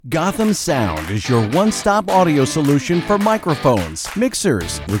Gotham Sound is your one-stop audio solution for microphones,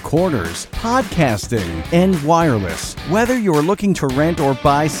 mixers, recorders, podcasting, and wireless. Whether you're looking to rent or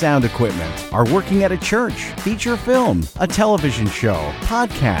buy sound equipment, are working at a church, feature film, a television show,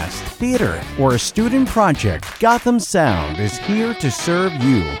 podcast, theater, or a student project, Gotham Sound is here to serve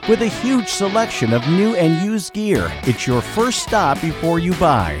you. With a huge selection of new and used gear, it's your first stop before you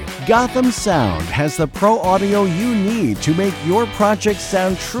buy. Gotham Sound has the pro audio you need to make your project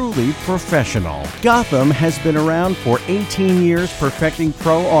sound truly professional. Gotham has been around for 18 years perfecting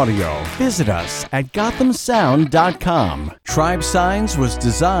pro audio. Visit us at gothamsound.com. Tribe Signs was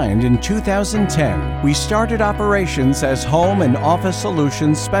designed in 2010. We started operations as home and office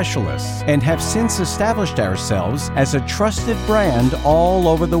solutions specialists and have since established ourselves as a trusted brand all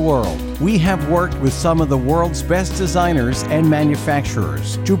over the world. We have worked with some of the world's best designers and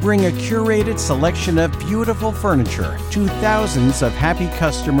manufacturers to bring a curated selection of beautiful furniture to thousands of happy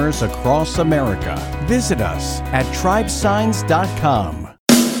customers across America. Visit us at tribesigns.com.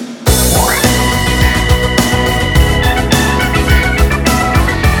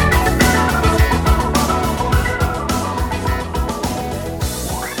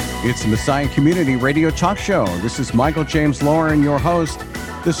 It's the Messiah Community Radio Talk Show. This is Michael James Lauren, your host.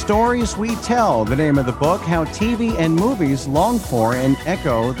 The Stories We Tell, the name of the book, How TV and Movies Long for and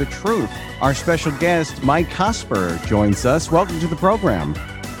Echo the Truth. Our special guest, Mike Cosper, joins us. Welcome to the program.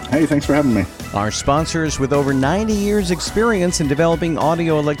 Hey, thanks for having me. Our sponsors with over 90 years experience in developing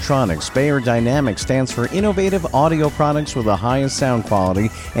audio electronics. Bayer Dynamics stands for innovative audio products with the highest sound quality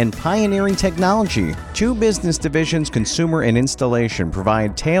and pioneering technology. Two business divisions, consumer and installation,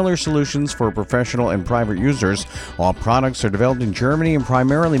 provide tailored solutions for professional and private users. All products are developed in Germany and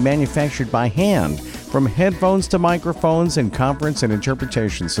primarily manufactured by hand. From headphones to microphones and conference and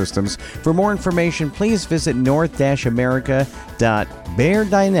interpretation systems. For more information, please visit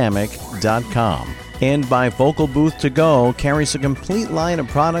north-america.bayerdynamic.com. And by Vocal Booth To Go carries a complete line of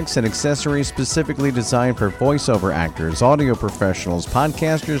products and accessories specifically designed for voiceover actors, audio professionals,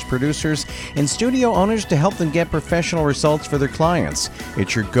 podcasters, producers, and studio owners to help them get professional results for their clients.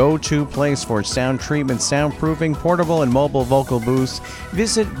 It's your go-to place for sound treatment, soundproofing, portable and mobile vocal booths.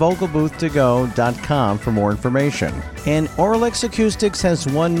 Visit vocalboothtogo.com for more information. And Auralex Acoustics has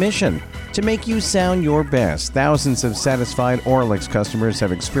one mission: to make you sound your best. Thousands of satisfied Auralex customers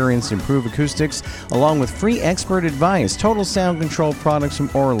have experienced improved acoustics, along with free expert advice. Total sound control products from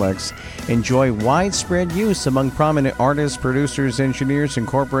Auralex enjoy widespread use among prominent artists, producers, engineers, and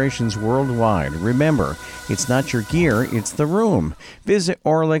corporations worldwide. Remember, it's not your gear, it's the room. Visit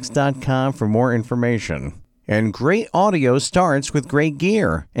Auralex.com for more information. And great audio starts with great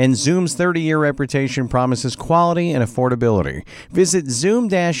gear. And Zoom's 30-year reputation promises quality and affordability. Visit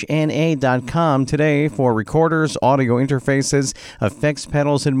zoom-na.com today for recorders, audio interfaces, effects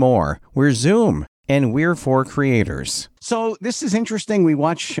pedals, and more. We're Zoom, and we're for creators. So this is interesting. We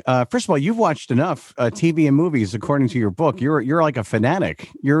watch, first of all, you've watched enough TV and movies, according to your book. You're like a fanatic.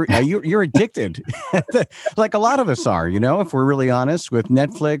 You're addicted, like a lot of us are, if we're really honest, with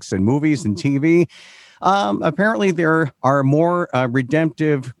Netflix and movies and TV. Apparently, there are more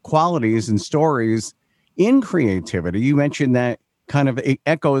redemptive qualities and stories in creativity. You mentioned that kind of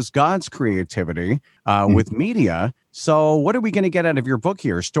echoes God's creativity with media. So what are we going to get out of your book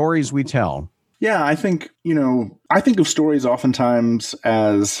here? Stories We Tell. Yeah, I think of stories oftentimes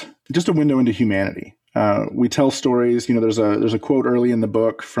as just a window into humanity. We tell stories. There's a quote early in the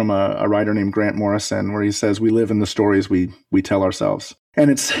book from a writer named Grant Morrison where he says, "We live in the stories we tell ourselves." And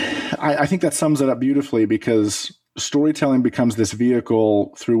I think that sums it up beautifully, because storytelling becomes this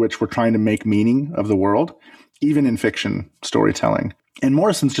vehicle through which we're trying to make meaning of the world, even in fiction storytelling. And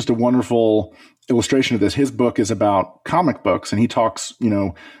Morrison's just a wonderful illustration of this. His book is about comic books, and he talks,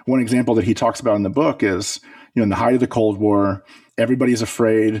 one example that he talks about in the book is, in the height of the Cold War, everybody's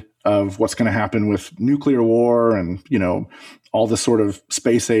afraid of what's going to happen with nuclear war and, all this sort of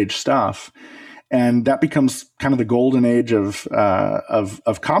space age stuff. And that becomes kind of the golden age of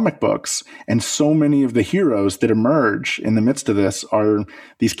comic books. And so many of the heroes that emerge in the midst of this are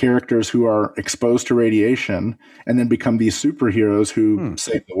these characters who are exposed to radiation and then become these superheroes who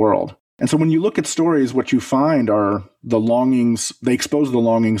save the world. And so when you look at stories, what you find are the longings, they expose the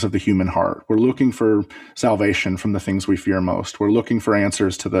longings of the human heart. We're looking for salvation from the things we fear most. We're looking for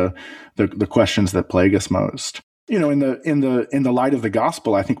answers to the questions that plague us most. In the light of the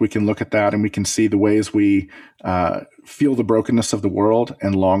gospel, I think we can look at that and we can see the ways we feel the brokenness of the world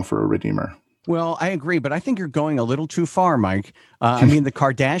and long for a redeemer. Well, I agree, but I think you're going a little too far, Mike. The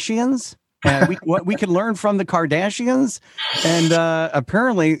Kardashians, And what we can learn from the Kardashians. And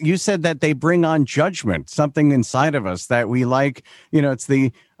apparently you said that they bring on judgment, something inside of us that we like, it's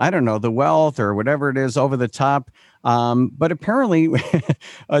I don't know, the wealth or whatever it is over the top. But apparently,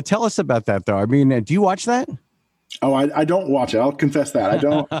 tell us about that, though. I mean, do you watch that? Oh, I don't watch it. I'll confess that I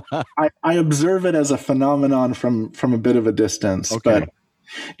don't. I observe it as a phenomenon from a bit of a distance. Okay. But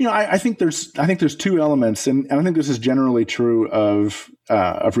I think there's two elements, and I think this is generally true of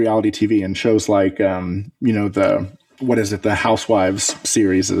reality TV and shows like the Housewives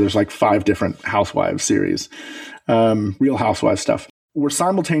series. There's like 5 different Housewives series, Real Housewives stuff. We're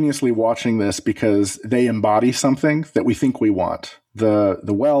simultaneously watching this because they embody something that we think we want. The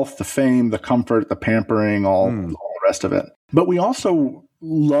wealth, the fame, the comfort, the pampering, all the rest of it. But we also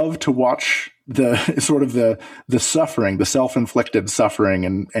love to watch the sort of the suffering, the self-inflicted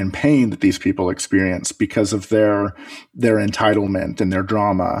suffering and pain that these people experience because of their entitlement and their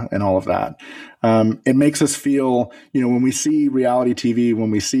drama and all of that. It makes us feel, when we see reality TV,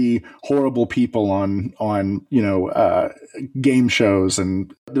 when we see horrible people on game shows,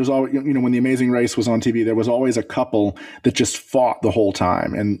 and there's always, when The Amazing Race was on TV, there was always a couple that just fought the whole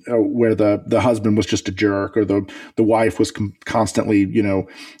time, and where the husband was just a jerk, or the wife was constantly,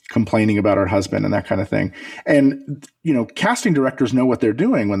 complaining about her husband and that kind of thing. And, casting directors know what they're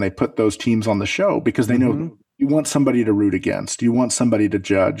doing when they put those teams on the show, because they know you want somebody to root against. You want somebody to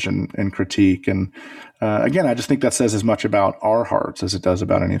judge and critique. And again, I just think that says as much about our hearts as it does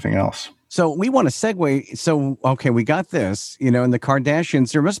about anything else. So we want to segue. So, okay, we got this, in the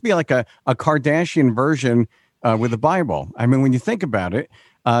Kardashians. There must be like a Kardashian version with the Bible. I mean, when you think about it,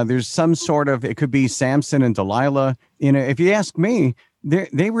 there's some sort of, it could be Samson and Delilah. If you ask me,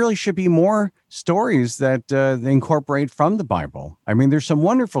 they really should be more stories that they incorporate from the Bible. I mean, there's some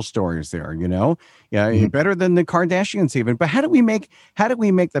wonderful stories there, better than the Kardashians even. But how do we make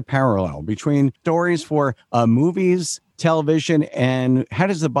the parallel between stories for movies, television, and how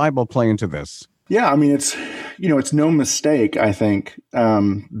does the Bible play into this? Yeah, I mean, it's no mistake, I think,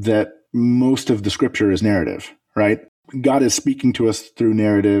 that most of the scripture is narrative, right? God is speaking to us through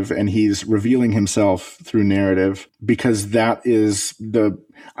narrative, and he's revealing himself through narrative, because I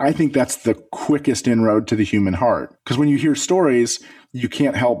think that's the quickest inroad to the human heart. Because when you hear stories, you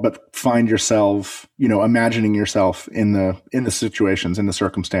can't help but find yourself, imagining yourself in the situations, in the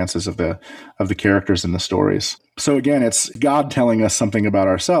circumstances of the characters in the stories. So again, it's God telling us something about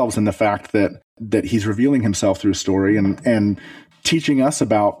ourselves, and the fact that he's revealing himself through story and teaching us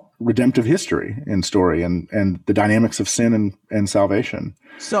about redemptive history in story and the dynamics of sin and salvation.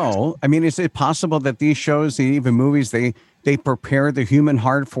 So, I mean, is it possible that these shows, even movies, they prepare the human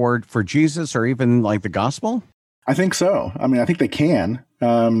heart for Jesus, or even like the gospel? I think so. I mean, I think they can.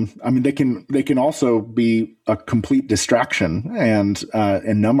 They can also be a complete distraction and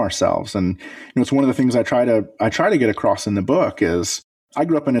numb ourselves. And it's one of the things I try to get across in the book is, I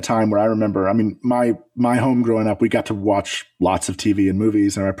grew up in a time where I remember, my home growing up, we got to watch lots of TV and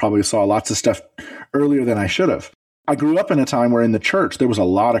movies, and I probably saw lots of stuff earlier than I should have. I grew up in a time where in the church, there was a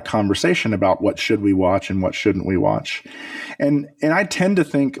lot of conversation about what should we watch and what shouldn't we watch. And I tend to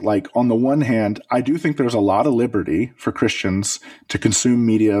think, like, on the one hand, I do think there's a lot of liberty for Christians to consume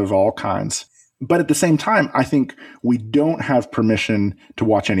media of all kinds. But at the same time, I think we don't have permission to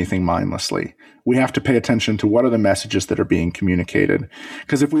watch anything mindlessly. We have to pay attention to what are the messages that are being communicated.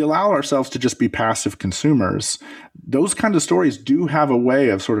 Because if we allow ourselves to just be passive consumers, those kind of stories do have a way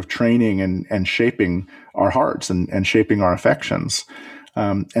of sort of training and shaping our hearts and shaping our affections.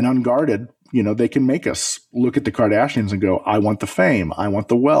 And unguarded, they can make us look at the Kardashians and go, I want the fame, I want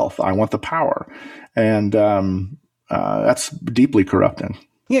the wealth, I want the power. And that's deeply corrupting.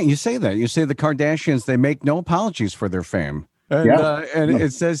 Yeah, you say that. You say the Kardashians, they make no apologies for their fame. And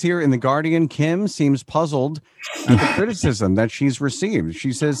it says here in The Guardian, Kim seems puzzled at the criticism that she's received.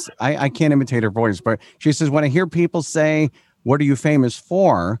 She says, I can't imitate her voice, but she says, when I hear people say, what are you famous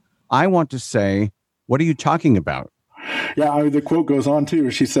for? I want to say, what are you talking about? Yeah, the quote goes on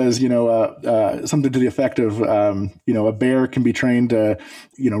too. She says, something to the effect of, a bear can be trained to,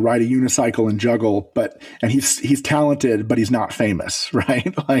 ride a unicycle and juggle, and he's talented, but he's not famous,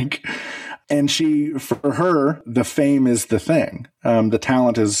 right? And for her, the fame is the thing. The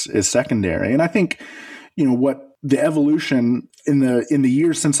talent is secondary. And I think, what the evolution in the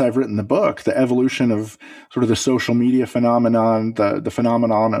years since I've written the book, the evolution of sort of the social media phenomenon, the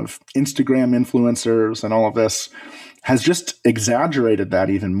phenomenon of Instagram influencers and all of this, has just exaggerated that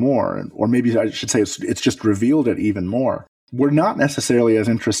even more. Or maybe I should say it's just revealed it even more. We're not necessarily as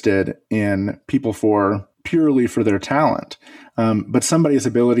interested in people for purely for their talent, but somebody's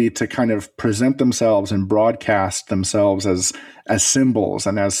ability to kind of present themselves and broadcast themselves as symbols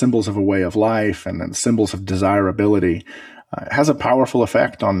and as symbols of a way of life and as symbols of desirability has a powerful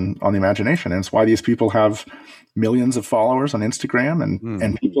effect on the imagination. And it's why these people have millions of followers on Instagram,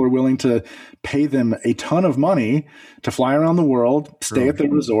 and people are willing to pay them a ton of money to fly around the world, stay at their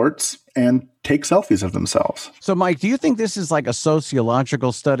resorts, and take selfies of themselves. So, Mike, do you think this is like a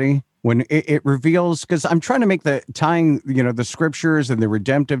sociological study when it reveals, because I'm trying to make the tying, the scriptures and the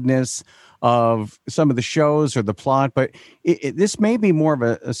redemptiveness of some of the shows or the plot, but this may be more of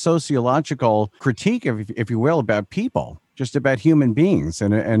a sociological critique, if you will, about people, just about human beings,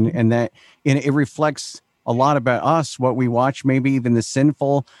 and that it reflects a lot about us, what we watch, maybe even the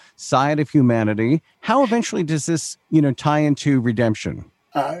sinful side of humanity. How eventually does this, tie into redemption?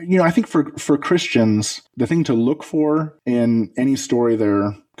 I think for Christians, the thing to look for in any story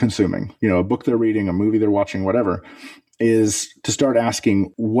they're consuming, a book they're reading, a movie they're watching, whatever, is to start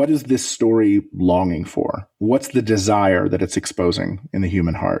asking, what is this story longing for? What's the desire that it's exposing in the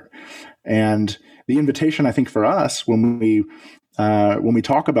human heart? And the invitation, I think, for us, when we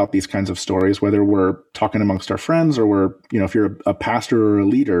talk about these kinds of stories, whether we're talking amongst our friends or we're, if you're a pastor or a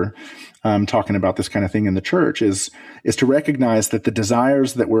leader talking about this kind of thing in the church, is to recognize that the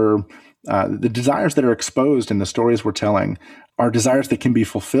desires that are exposed in the stories we're telling are desires that can be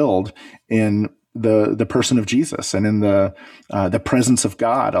fulfilled in the person of Jesus and in the presence of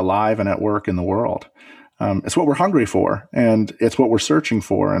God alive and at work in the world. It's what we're hungry for, and it's what we're searching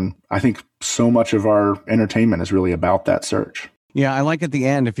for. And I think so much of our entertainment is really about that search. Yeah, I like at the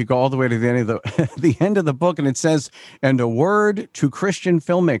end, if you go all the way to the end of the end of the book, and it says, "And a word to Christian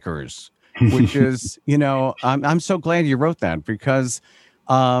filmmakers," which is, I'm so glad you wrote that, because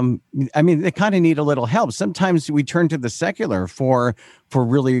they kind of need a little help. Sometimes we turn to the secular for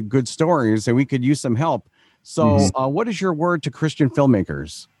really good stories, and we could use some help. So what is your word to Christian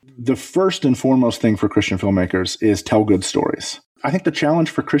filmmakers? The first and foremost thing for Christian filmmakers is tell good stories. I think the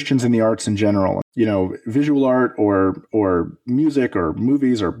challenge for Christians in the arts in general, visual art or music or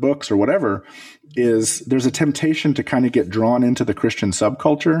movies or books or whatever, is there's a temptation to kind of get drawn into the Christian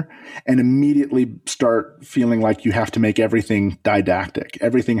subculture and immediately start feeling like you have to make everything didactic.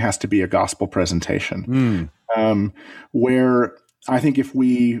 Everything has to be a gospel presentation. Where I think if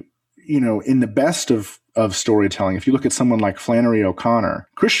we, in the best of storytelling, if you look at someone like Flannery O'Connor,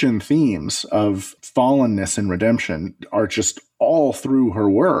 Christian themes of fallenness and redemption are just all through her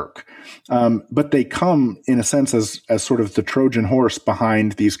work. But they come, in a sense, as sort of the Trojan horse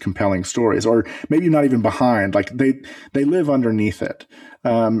behind these compelling stories, or maybe not even behind, like they live underneath it.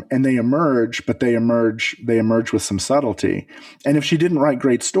 And they emerge, but they emerge with some subtlety. And if she didn't write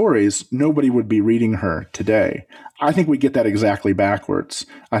great stories, nobody would be reading her today. I think we get that exactly backwards.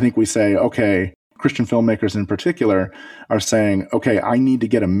 I think we say, okay, Christian filmmakers in particular are saying, okay, I need to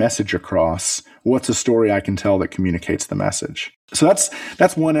get a message across. What's a story I can tell that communicates the message? So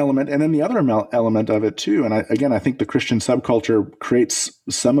that's one element. And then the other element of it too, and I think the Christian subculture creates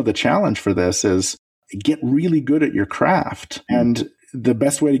some of the challenge for this, is get really good at your craft. And the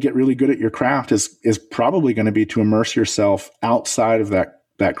best way to get really good at your craft is probably going to be to immerse yourself outside of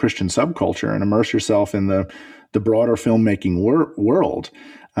that Christian subculture and immerse yourself in the broader filmmaking world.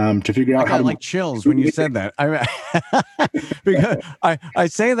 To figure out how to like chills when you said that. Because I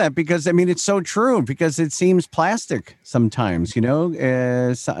say that because it's so true, because it seems plastic sometimes,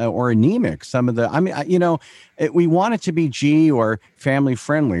 or anemic. Some of the, we want it to be G or family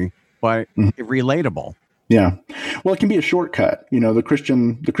friendly, but relatable. Yeah. Well, it can be a shortcut. The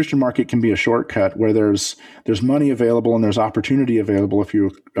Christian market can be a shortcut where there's money available and there's opportunity available. If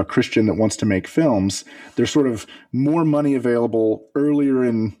you're a Christian that wants to make films, there's sort of more money available earlier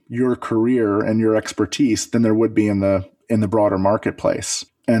in your career and your expertise than there would be in the broader marketplace.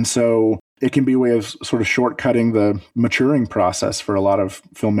 And so it can be a way of sort of shortcutting the maturing process for a lot of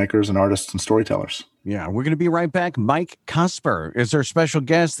filmmakers and artists and storytellers. Yeah, we're going to be right back. Mike Cosper is our special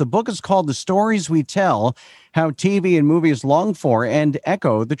guest. The book is called The Stories We Tell, How TV and Movies Long For and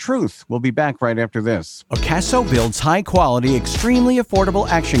Echo the Truth. We'll be back right after this. Ocaso builds high-quality, extremely affordable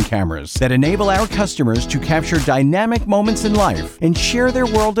action cameras that enable our customers to capture dynamic moments in life and share their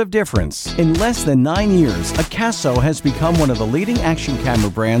world of difference. In less than 9 years, Ocaso has become one of the leading action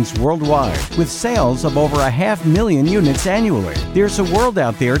camera brands worldwide, with sales of over 500,000 units annually. There's a world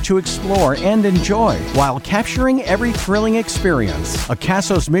out there to explore and enjoy, while capturing every thrilling experience.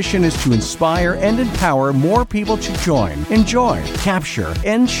 Ocaso's mission is to inspire and empower more people to join, enjoy, capture,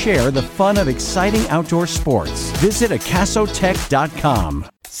 and share the fun of exciting outdoor sports. Visit ocasotech.com.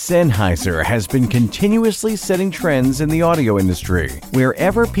 Sennheiser has been continuously setting trends in the audio industry.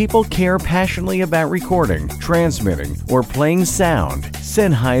 Wherever people care passionately about recording, transmitting, or playing sound,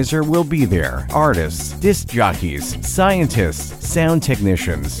 Sennheiser will be there. Artists, disc jockeys, scientists, sound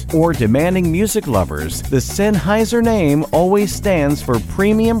technicians, or demanding music lovers, the Sennheiser name always stands for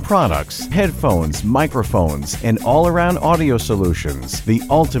premium products, headphones, microphones, and all-around audio solutions. The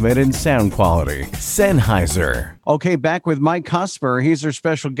ultimate in sound quality. Sennheiser. Okay, back with Mike Cosper. He's our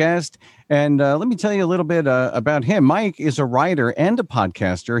special guest. And let me tell you a little bit about him. Mike is a writer and a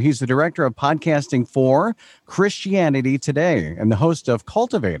podcaster. He's the director of podcasting for Christianity Today and the host of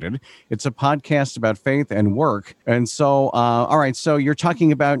Cultivated. It's a podcast about faith and work. And so, all right, so you're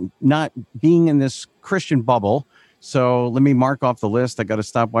talking about not being in this Christian bubble. So let me mark off the list. I got to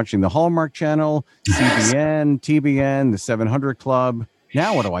stop watching the Hallmark Channel, CBN, TBN, the 700 Club.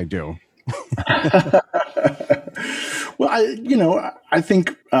 Now what do I do? Well, I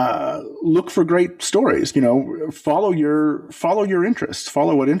think look for great stories. Follow your interests.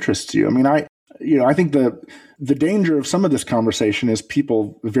 Follow what interests you. I mean, I think the danger of some of this conversation is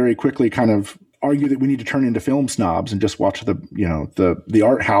people very quickly kind of argue that we need to turn into film snobs and just watch the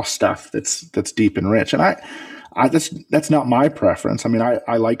art house stuff that's deep and rich. And that's not my preference. I mean,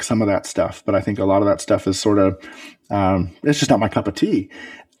 I like some of that stuff, but I think a lot of that stuff is sort of it's just not my cup of tea.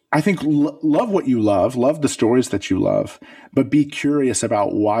 I think love what you love the stories that you love, but be curious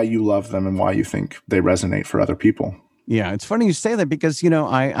about why you love them and why you think they resonate for other people. Yeah, it's funny you say that because,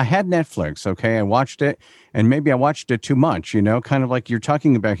 I had Netflix, okay? I watched it, and maybe I watched it too much, kind of like you're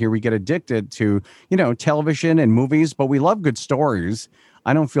talking about here. We get addicted to, television and movies, but we love good stories.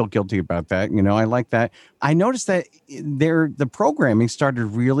 I don't feel guilty about that. I like that. I noticed that the programming started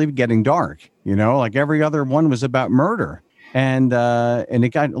really getting dark, like every other one was about murder. And it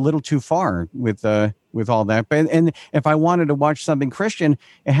got a little too far with all that. And if I wanted to watch something Christian,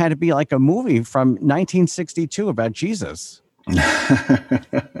 it had to be like a movie from 1962 about Jesus.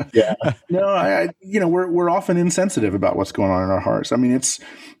 Yeah. No, we're often insensitive about what's going on in our hearts. I mean,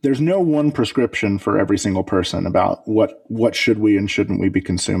 there's no one prescription for every single person about what should we and shouldn't we be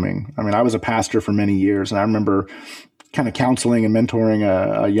consuming. I mean, I was a pastor for many years, and I remember kind of counseling and mentoring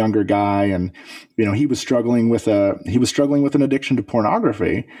a younger guy, and he was struggling with an addiction to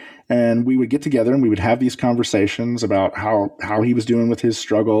pornography, and we would get together and we would have these conversations about how he was doing with his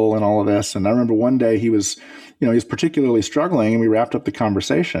struggle and all of this. And I remember one day he was particularly struggling, and we wrapped up the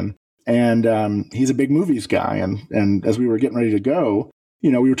conversation, and he's a big movies guy, and as we were getting ready to go,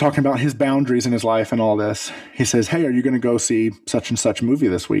 we were talking about his boundaries in his life and all this. He says, "Hey, are you going to go see such and such movie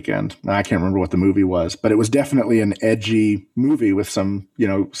this weekend?" And I can't remember what the movie was, but it was definitely an edgy movie with some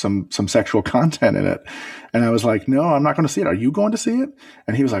sexual content in it. And I was like, "No, I'm not going to see it. Are you going to see it?"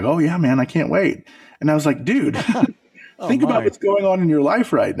 And he was like, "Oh yeah, man, I can't wait." And I was like, "Dude, think about what's going on in your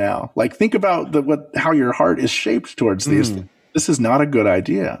life right now. Like, think about how your heart is shaped towards these things. This is not a good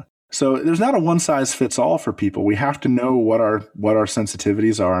idea." So there's not a one size fits all for people. We have to know what our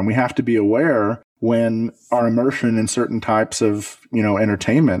sensitivities are, and we have to be aware when our immersion in certain types of,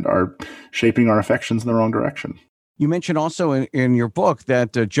 entertainment are shaping our affections in the wrong direction. You mentioned also in your book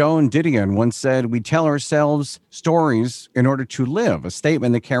that Joan Didion once said, "We tell ourselves stories in order to live," a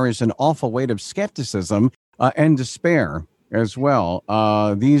statement that carries an awful weight of skepticism and despair as well.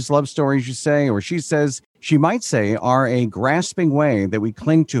 These love stories, you say, or she might say, are a grasping way that we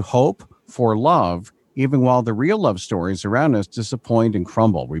cling to hope for love, even while the real love stories around us disappoint and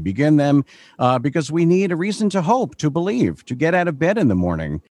crumble. We begin them because we need a reason to hope, to believe, to get out of bed in the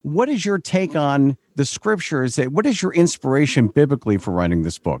morning. What is your take on the scriptures? What is your inspiration biblically for writing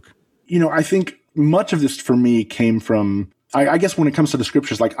this book? I think much of this for me came from, I guess when it comes to the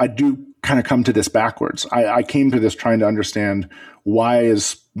scriptures, like I do kind of come to this backwards. I came to this trying to understand why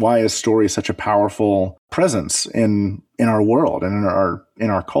is story such a powerful presence in our world and in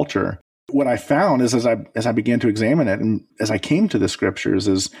our culture. What I found is as I began to examine it and as I came to the scriptures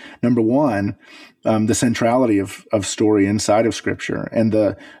is, number one, the centrality of story inside of scripture and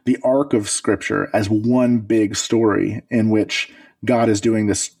the arc of scripture as one big story in which God is doing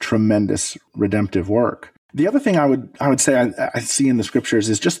this tremendous redemptive work. The other thing I would say I see in the scriptures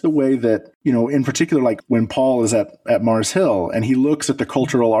is just the way that, in particular, like when Paul is at Mars Hill and he looks at the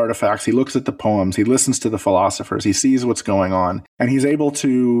cultural artifacts, he looks at the poems, he listens to the philosophers, he sees what's going on, and he's able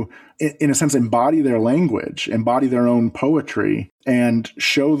to in a sense, embody their language, embody their own poetry, and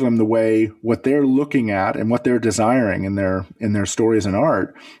show them the way what they're looking at and what they're desiring in their stories and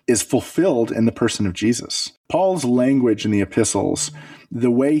art is fulfilled in the person of Jesus. Paul's language in the epistles,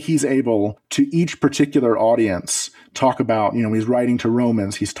 the way he's able to each particular audience talk about, he's writing to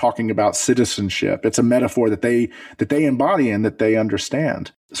Romans, he's talking about citizenship. It's a metaphor that they embody and that they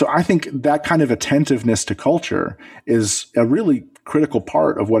understand. So I think that kind of attentiveness to culture is a really critical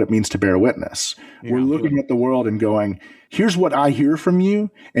part of what it means to bear witness. Yeah, we're looking at the world and going, here's what I hear from you,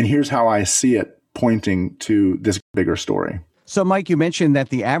 and here's how I see it pointing to this bigger story. So, Mike, you mentioned that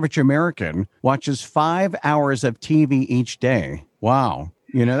the average American watches 5 hours of TV each day. Wow.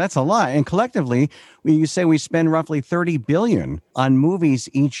 That's a lot. And collectively, you say we spend roughly $30 billion on movies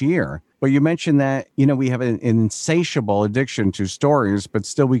each year. But you mentioned that, we have an insatiable addiction to stories, but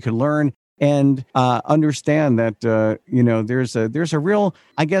still we could learn and understand that, there's a real,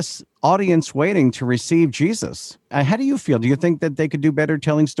 I guess, audience waiting to receive Jesus. How do you feel? Do you think that they could do better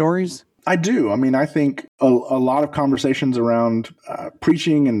telling stories? I do. I mean, I think a lot of conversations around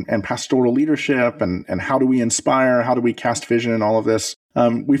preaching and pastoral leadership and how do we inspire, how do we cast vision and all of this,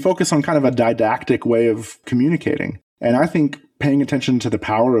 we focus on kind of a didactic way of communicating. And I think paying attention to the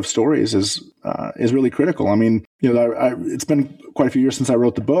power of stories is really critical. I mean, it's been quite a few years since I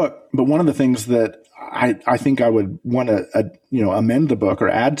wrote the book, but one of the things that I think I would want to, amend the book or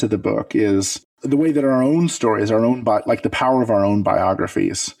add to the book is the way that our own stories, like the power of our own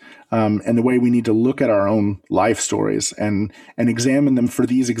biographies, and the way we need to look at our own life stories and examine them for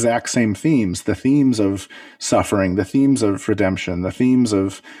these exact same themes, the themes of suffering, the themes of redemption, the themes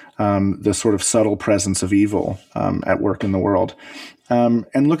of the sort of subtle presence of evil at work in the world,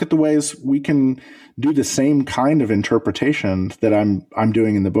 and look at the ways we can do the same kind of interpretation that I'm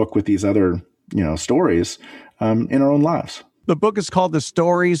doing in the book with these other stories in our own lives. The book is called The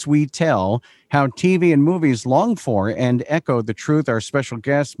Stories We Tell, How TV and Movies Long For and Echo the Truth. Our special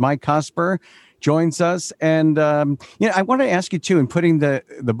guest, Mike Cosper, joins us. And, I want to ask you, too, in putting the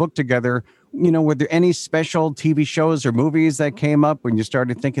book together, were there any special TV shows or movies that came up when you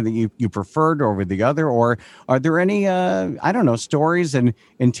started thinking that you preferred over the other? Or are there any, stories in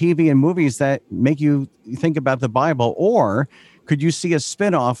TV and movies that make you think about the Bible? Or could you see a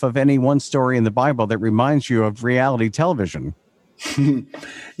spinoff of any one story in the Bible that reminds you of reality television?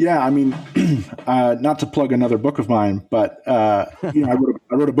 Yeah, I mean, not to plug another book of mine, but I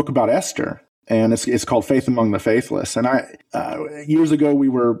wrote a book about Esther, and it's called Faith Among the Faithless. And years ago we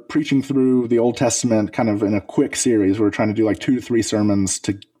were preaching through the Old Testament kind of in a quick series. We were trying to do like 2 to 3 sermons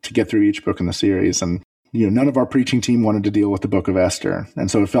to get through each book in the series, and none of our preaching team wanted to deal with the book of Esther,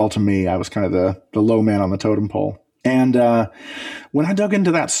 and so it fell to me. I was kind of the low man on the totem pole. And when I dug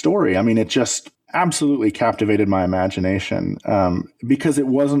into that story, I mean, it just absolutely captivated my imagination because it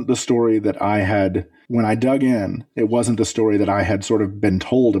wasn't the story that I had, when I dug in, it wasn't the story that I had sort of been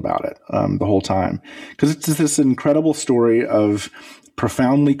told about it the whole time. Because it's this incredible story of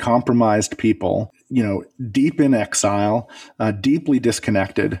profoundly compromised people, deep in exile, deeply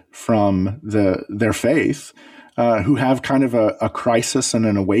disconnected from their faith, who have kind of a crisis and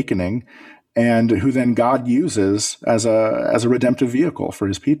an awakening, and who then God uses as a redemptive vehicle for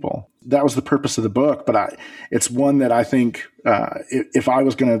his people. That was the purpose of the book, but it's one that I think if I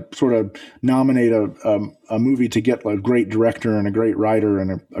was going to sort of nominate a movie to get a great director and a great writer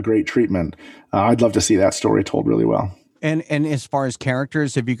and a great treatment, I'd love to see that story told really well. And as far as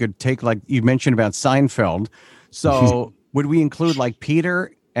characters, if you could take, like you mentioned about Seinfeld, so would we include like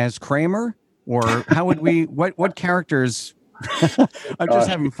Peter as Kramer, or how would we? What characters? I'm just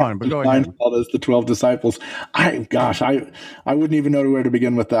having fun, but go ahead. As the 12 disciples. I wouldn't even know where to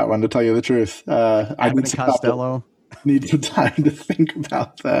begin with that one, to tell you the truth. Abbott and Costello. Need some time to think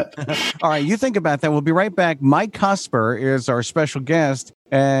about that. All right, you think about that. We'll be right back. Mike Cosper is our special guest,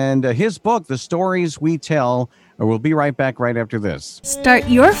 and his book, The Stories We Tell. We'll be right back right after this. Start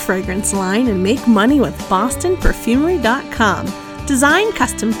your fragrance line and make money with BostonPerfumery.com. Design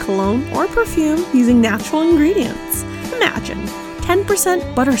custom cologne or perfume using natural ingredients. Imagine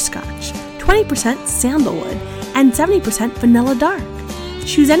 10% butterscotch, 20% sandalwood, and 70% vanilla dark.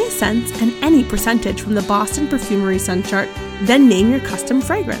 Choose any scents and any percentage from the Boston Perfumery scent chart, then name your custom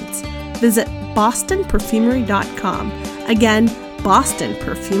fragrance. Visit BostonPerfumery.com. Again,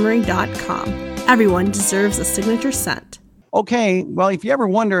 BostonPerfumery.com. Everyone deserves a signature scent. Okay, well, if you ever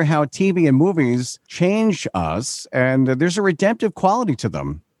wonder how TV and movies change us, and there's a redemptive quality to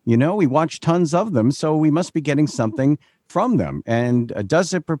them. We watch tons of them, so we must be getting something from them. And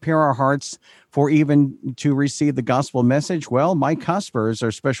does it prepare our hearts for even to receive the gospel message? Well, Mike Cosper is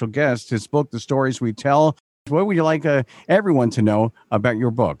our special guest. His book, The Stories We Tell. What would you like everyone to know about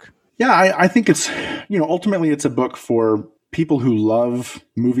your book? Yeah, I think it's, ultimately it's a book for people who love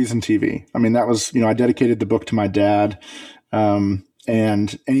movies and TV. I mean, that was, I dedicated the book to my dad.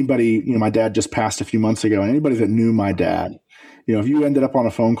 And anybody, my dad just passed a few months ago, and anybody that knew my dad, if you ended up on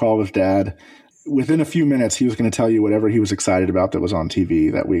a phone call with dad, within a few minutes, he was going to tell you whatever he was excited about that was on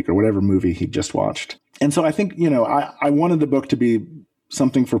TV that week or whatever movie he just watched. And so I think, I wanted the book to be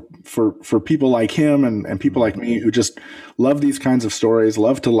something for people like him and people like me who just love these kinds of stories,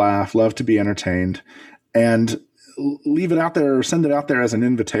 love to laugh, love to be entertained, and leave it out there or send it out there as an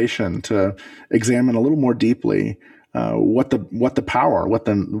invitation to examine a little more deeply what the power, what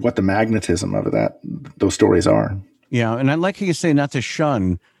the magnetism of those stories are. Yeah, and I like how you say not to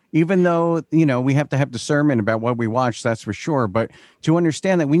shun, even though, we have to have discernment about what we watch, that's for sure. But to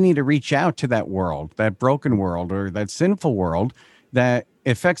understand that we need to reach out to that world, that broken world or that sinful world that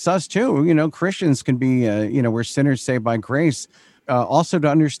affects us too. Christians can be, we're sinners saved by grace. Also to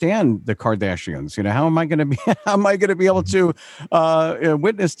understand the Kardashians, how am I going to be able to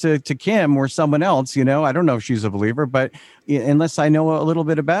witness to Kim or someone else? I don't know if she's a believer, but unless I know a little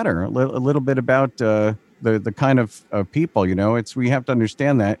bit about her, a little bit about the kind of people, we have to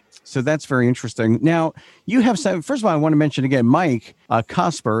understand that. So that's very interesting. Now, you have some, first of all, I want to mention again, Mike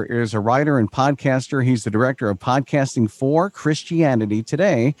Cosper is a writer and podcaster. He's the director of Podcasting for Christianity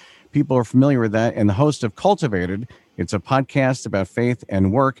Today. People are familiar with that, and the host of Cultivated. It's a podcast about faith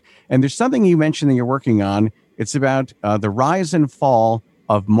and work. And there's something you mentioned that you're working on. It's about the rise and fall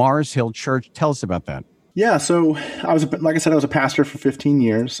of Mars Hill Church. Tell us about that. Yeah, so I was a pastor for 15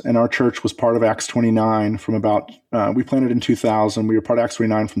 years, and our church was part of Acts 29 from about, we planted in 2000. We were part of Acts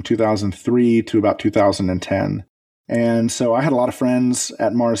 29 from 2003 to about 2010. And so I had a lot of friends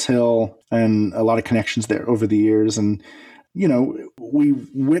at Mars Hill and a lot of connections there over the years. And, we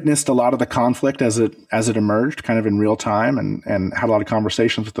witnessed a lot of the conflict as it emerged kind of in real time and had a lot of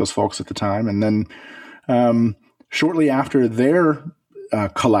conversations with those folks at the time. And then shortly after their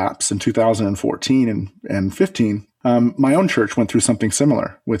collapse in 2014 and 15, my own church went through something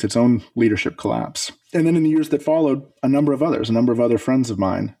similar with its own leadership collapse. And then in the years that followed, a number of other friends of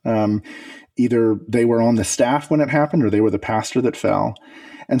mine, either they were on the staff when it happened or they were the pastor that fell.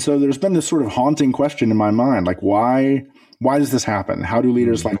 And so there's been this sort of haunting question in my mind, like why does this happen? How do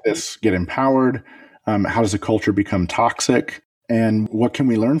leaders like this get empowered? How does a culture become toxic? And what can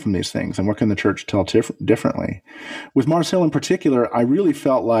we learn from these things? And what can the church tell differently? With Mars Hill in particular, I really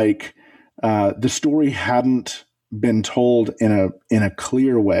felt like the story hadn't been told in a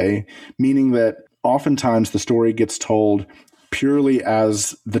clear way, meaning that oftentimes the story gets told purely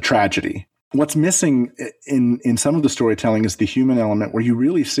as the tragedy. What's missing in some of the storytelling is the human element, where you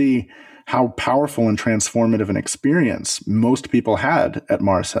really see how powerful and transformative an experience most people had at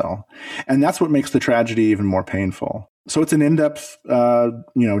Mars Hill. And that's what makes the tragedy even more painful. So it's an in-depth,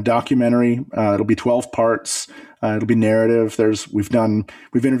 documentary. It'll be 12 parts. It'll be narrative.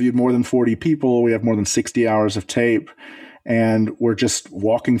 We've interviewed more than 40 people. We have more than 60 hours of tape, and we're just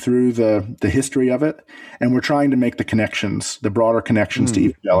walking through the history of it. And we're trying to make the broader connections to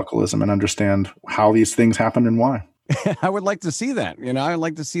evangelicalism and understand how these things happen and why. I would like to see that. I'd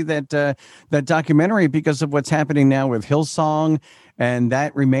like to see that documentary because of what's happening now with Hillsong, and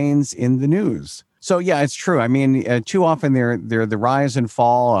that remains in the news. So yeah, it's true. I mean, too often they're the rise and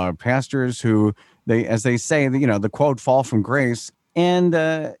fall pastors who as they say, the quote, fall from grace, and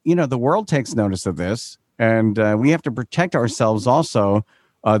the world takes notice of this, and we have to protect ourselves also,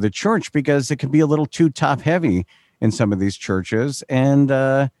 the church, because it can be a little too top heavy in some of these churches, and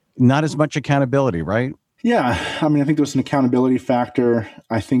not as much accountability, right? Yeah, I mean, I think there's an accountability factor.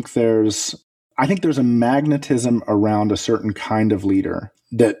 I think there's a magnetism around a certain kind of leader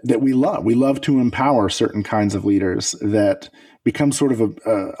that we love. We love to empower certain kinds of leaders that become sort of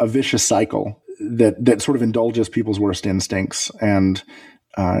a vicious cycle that sort of indulges people's worst instincts, and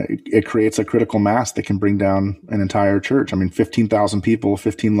it creates a critical mass that can bring down an entire church. I mean, 15,000 people,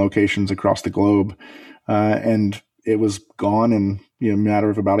 15 locations across the globe, and it was gone in a matter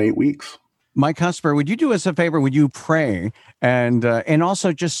of about 8 weeks. Mike Cosper, would you do us a favor? Would you pray and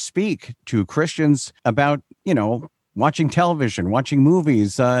also just speak to Christians about, watching television, watching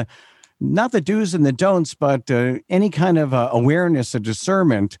movies, not the do's and the don'ts, but any kind of awareness or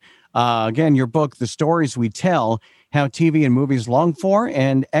discernment. Again, your book, The Stories We Tell, How TV and Movies Long For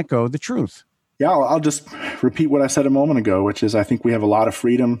and Echo the Truth. Yeah, I'll just repeat what I said a moment ago, which is I think we have a lot of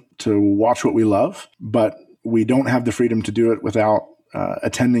freedom to watch what we love, but we don't have the freedom to do it without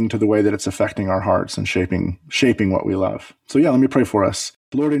attending to the way that it's affecting our hearts and shaping what we love. So yeah, let me pray for us.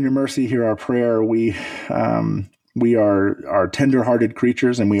 Lord, in your mercy, hear our prayer. We We are tender-hearted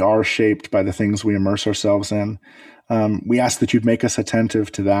creatures, and we are shaped by the things we immerse ourselves in. We ask that you'd make us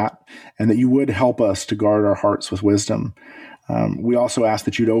attentive to that, and that you would help us to guard our hearts with wisdom. We also ask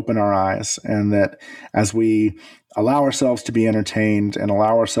that you'd open our eyes, and that as we allow ourselves to be entertained and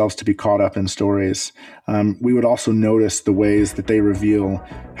allow ourselves to be caught up in stories, we would also notice the ways that they reveal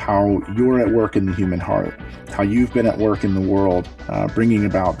how you're at work in the human heart, how you've been at work in the world, bringing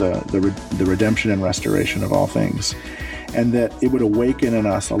about the redemption and restoration of all things, and that it would awaken in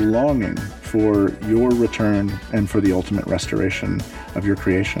us a longing for your return and for the ultimate restoration of your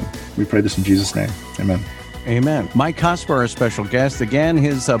creation. We pray this in Jesus' name. Amen. Amen. Mike Cosper, our special guest. Again,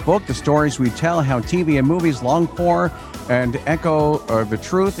 his book, The Stories We Tell, How TV and Movies Long For and Echo the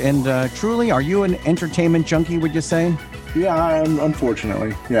Truth. And truly, are you an entertainment junkie, would you say? Yeah,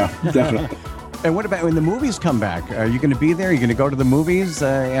 unfortunately. Yeah, definitely. And what about when the movies come back? Are you going to be there? Are you going to go to the movies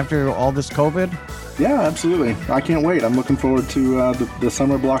after all this COVID? Yeah, absolutely. I can't wait. I'm looking forward to the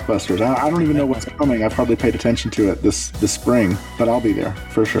summer blockbusters. I don't even know what's coming. I've hardly paid attention to it this spring, but I'll be there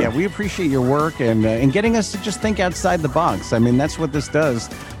for sure. Yeah, we appreciate your work and getting us to just think outside the box. I mean, that's what this does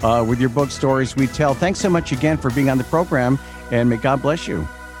with your book, Stories We Tell. Thanks so much again for being on the program, and may God bless you.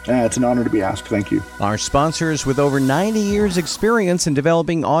 It's an honor to be asked. Thank you. Our sponsors with over 90 years experience in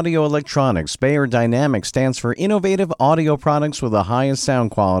developing audio electronics. Bayer Dynamics stands for innovative audio products with the highest sound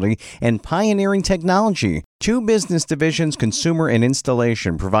quality and pioneering technology. Two business divisions, consumer and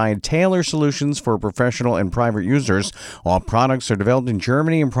installation, provide tailored solutions for professional and private users. All products are developed in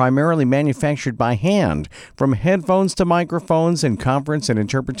Germany and primarily manufactured by hand, from headphones to microphones and conference and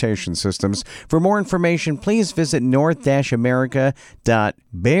interpretation systems. For more information, please visit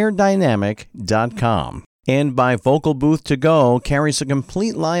north-america.bayerdynamic.com. And by Vocal Booth To Go carries a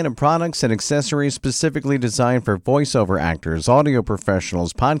complete line of products and accessories specifically designed for voiceover actors, audio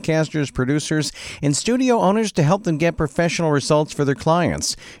professionals, podcasters, producers, and studio owners to help them get professional results for their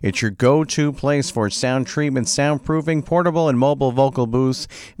clients. It's your go-to place for sound treatment, soundproofing, portable and mobile vocal booths.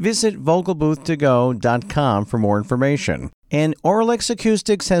 Visit vocalbooth2go.com for more information. And Auralex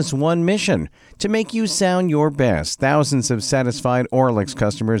Acoustics has one mission: to make you sound your best. Thousands of satisfied Auralex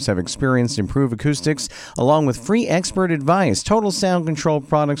customers have experienced improved acoustics, along with free expert advice. Total sound control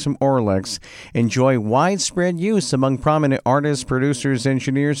products from Auralex enjoy widespread use among prominent artists, producers,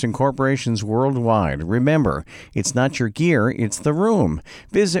 engineers, and corporations worldwide. Remember, it's not your gear, it's the room.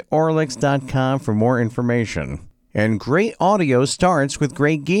 Visit Auralex.com for more information. And great audio starts with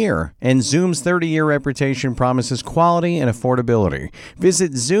great gear, and Zoom's 30-year reputation promises quality and affordability.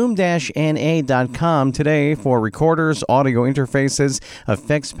 Visit zoom-na.com today for recorders, audio interfaces,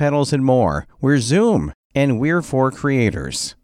 effects pedals, and more. We're Zoom, and we're for creators.